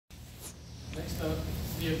Next up,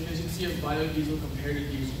 the efficiency of biodiesel compared to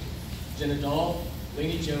diesel. Jenna Dahl,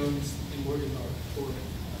 Lainey Jones, and Morgan Thornton.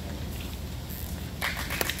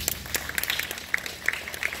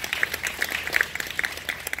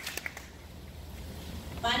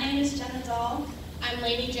 My name is Jenna Dahl. I'm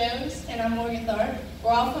Lainey Jones. And I'm Morgan Thorpe.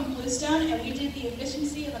 We're all from Bluestone, and we did the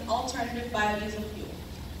efficiency of an alternative biodiesel fuel.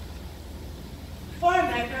 For our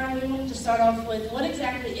background, we wanted to start off with what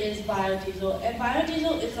exactly is biodiesel. And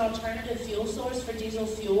biodiesel is an alternative fuel source for diesel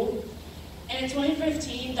fuel. And in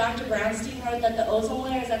 2015, Dr. Brownstein wrote that the ozone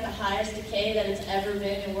layer is at the highest decay that it's ever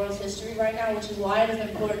been in world's history right now, which is why it is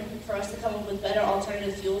important for us to come up with better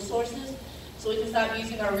alternative fuel sources so we can stop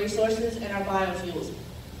using our resources and our biofuels.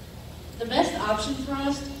 The best option for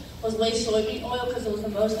us was waste soybean oil because it was the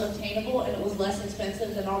most obtainable and it was less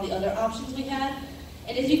expensive than all the other options we had.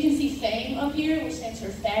 And if you can see FAME up here, which stands for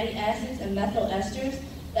fatty acids and methyl esters,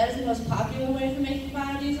 that is the most popular way for making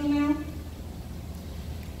biodiesel now.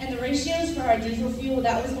 And the ratios for our diesel fuel,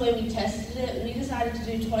 that was the way we tested it. We decided to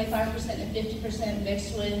do 25% and 50%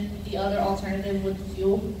 mixed with the other alternative with the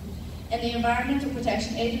fuel. And the Environmental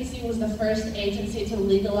Protection Agency was the first agency to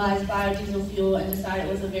legalize biodiesel fuel and decided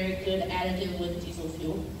it was a very good additive with diesel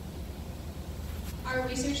fuel. Our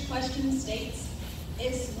research question states,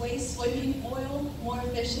 is waste soybean oil more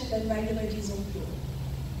efficient than regular diesel fuel?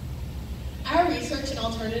 Our research and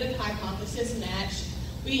alternative hypothesis matched.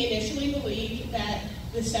 We initially believed that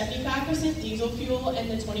the 75% diesel fuel and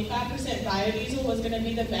the 25% biodiesel was going to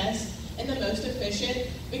be the best and the most efficient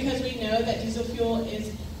because we know that diesel fuel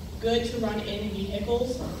is good to run in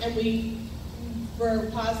vehicles, and we were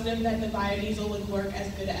positive that the biodiesel would work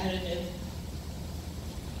as good additive.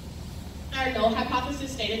 Our null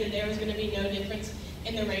hypothesis stated that there was going to be no difference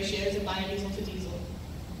in the ratios of biodiesel to diesel.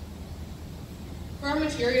 For our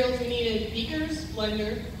materials, we needed beakers,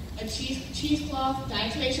 blender, a cheesecloth,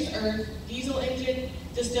 diatomaceous earth, diesel engine,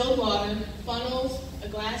 distilled water, funnels, a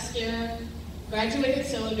glass stirrer, graduated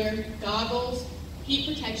cylinder, goggles, heat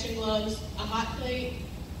protection gloves, a hot plate,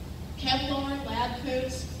 Kevlar, lab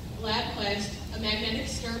coats, lab quest, a magnetic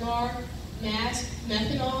stir bar, mask,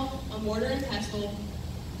 methanol, a mortar and pestle.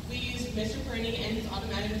 We used Mr. Printing and his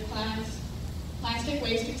automatic class, plastic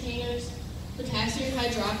waste containers, potassium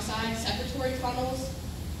hydroxide separatory funnels,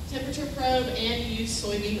 temperature probe, and used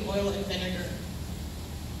soybean oil and vinegar.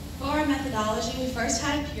 For our methodology, we first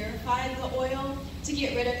had to purify the oil to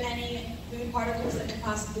get rid of any food particles that could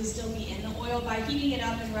possibly still be in the oil by heating it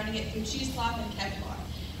up and running it through cheesecloth and Kevlar.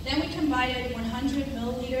 Then we combined 100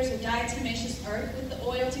 milliliters of diatomaceous earth with the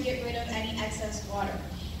oil to get rid of any excess water.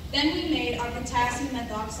 Then we made our potassium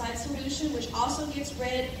methoxide solution, which also gets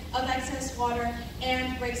rid of excess water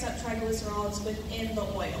and breaks up triglycerols within the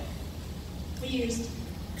oil. We used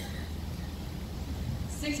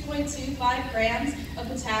 6.25 grams of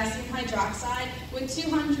potassium hydroxide with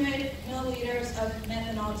 200 milliliters of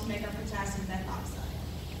methanol to make our potassium methoxide.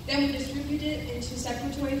 Then we distributed it into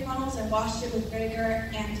separatory funnels and washed it with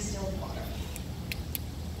vinegar and distilled water.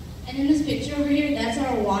 And in this picture over here, that's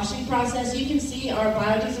our washing process. You can see our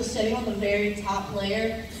biodiesel sitting on the very top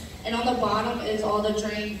layer, and on the bottom is all the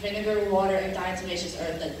drained vinegar, water, and diatomaceous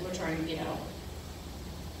earth that we're trying to get out.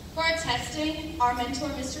 For our testing, our mentor,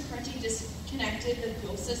 Mr. Printy, disconnected the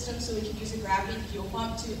fuel system so we could use a gravity fuel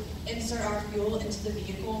pump to insert our fuel into the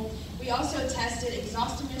vehicle. We also tested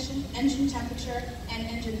exhaust emission, engine temperature, and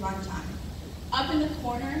engine runtime. Up in the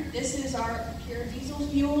corner, this is our pure diesel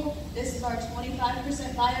fuel. This is our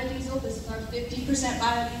 25% biodiesel. This is our 50%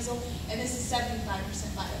 biodiesel. And this is 75%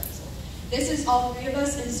 biodiesel. This is all three of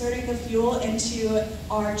us inserting the fuel into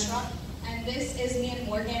our truck. And this is me and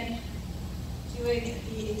Morgan doing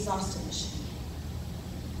the exhaust emission.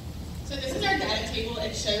 So this is our data table.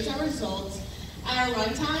 It shows our results. Our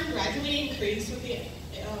runtime gradually increased with the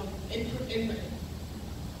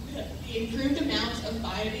improved amount of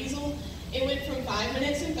biodiesel. It went from 5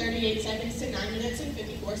 minutes and 38 seconds to 9 minutes and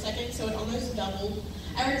 54 seconds, so it almost doubled.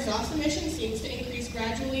 Our exhaust emission seems to increase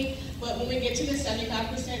gradually, but when we get to the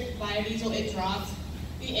 75% biodiesel, it drops.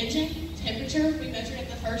 The engine temperature, we measured at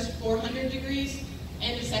the first 400 degrees,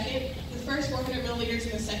 and the first 400 milliliters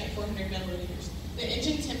and the second 400 milliliters. The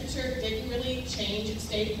engine temperature didn't really change. It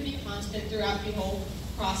stayed pretty constant throughout the whole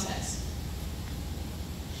process.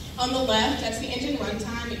 On the left, that's the engine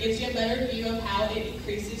runtime. It gives you a better view of how it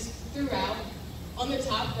increases throughout. On the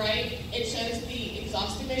top right, it shows the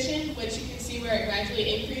exhaust emission, which you can see where it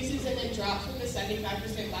gradually increases and then drops with the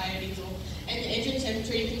 75% biodiesel. And the engine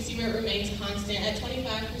temperature, you can see where it remains constant. At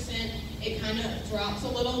 25%, it kind of drops a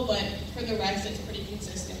little, but for the rest, it's pretty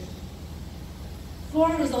consistent. For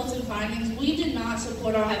our results and findings, we did not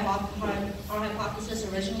support our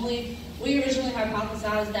hypothesis originally. We originally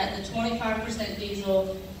hypothesized that the 25%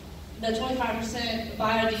 diesel, the 25%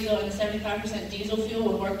 biodiesel and the 75% diesel fuel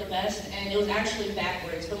would work the best, and it was actually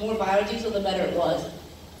backwards. The more biodiesel, the better it was.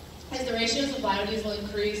 As the ratios of biodiesel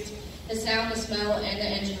increased, the sound, the smell, and the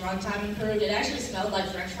engine runtime improved. It actually smelled like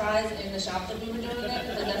French fries in the shop that we were doing it,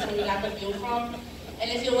 because that's where we got the fuel from. And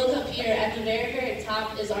if you look up here, at the very, very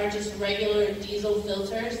top is our just regular diesel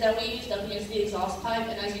filters that we used up against the exhaust pipe.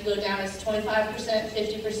 And as you go down, it's 25%,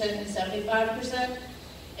 50%, and 75%.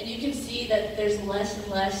 And you can see that there's less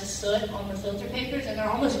and less soot on the filter papers, and they're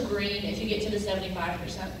almost green if you get to the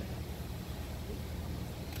 75%.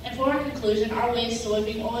 And for our conclusion, our waste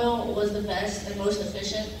soybean oil was the best and most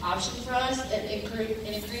efficient option for us. It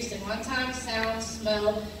increased in runtime, sound,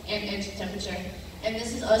 smell, and engine temperature. And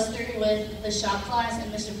this is us through with the shop class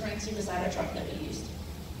and Mr. Prancy beside our truck that we used.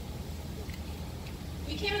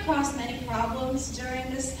 We came across many problems during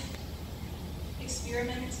this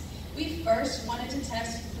experiment. We first wanted to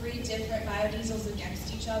test 3 different biodiesels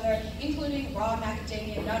against each other, including raw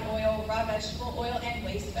macadamia nut oil, raw vegetable oil, and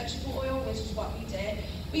waste vegetable oil, which is what we did.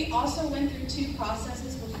 We also went through 2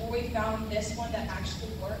 processes before we found this one that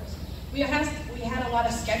actually worked. We had a lot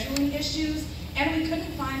of scheduling issues, and we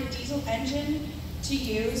couldn't find a diesel engine to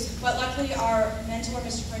use, but luckily our mentor,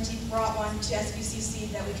 Mr. Prancy, brought one to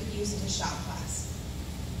SBCC that we could use in his shop class.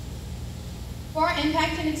 For our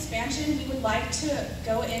impact and expansion, we would like to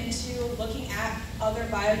go into looking at other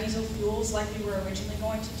biodiesel fuels like we were originally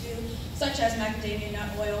going to do, such as macadamia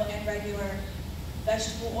nut oil and regular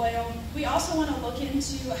vegetable oil. We also want to look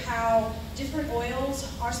into how different oils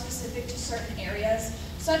are specific to certain areas,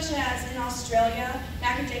 such as in Australia,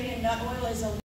 macadamia nut oil is a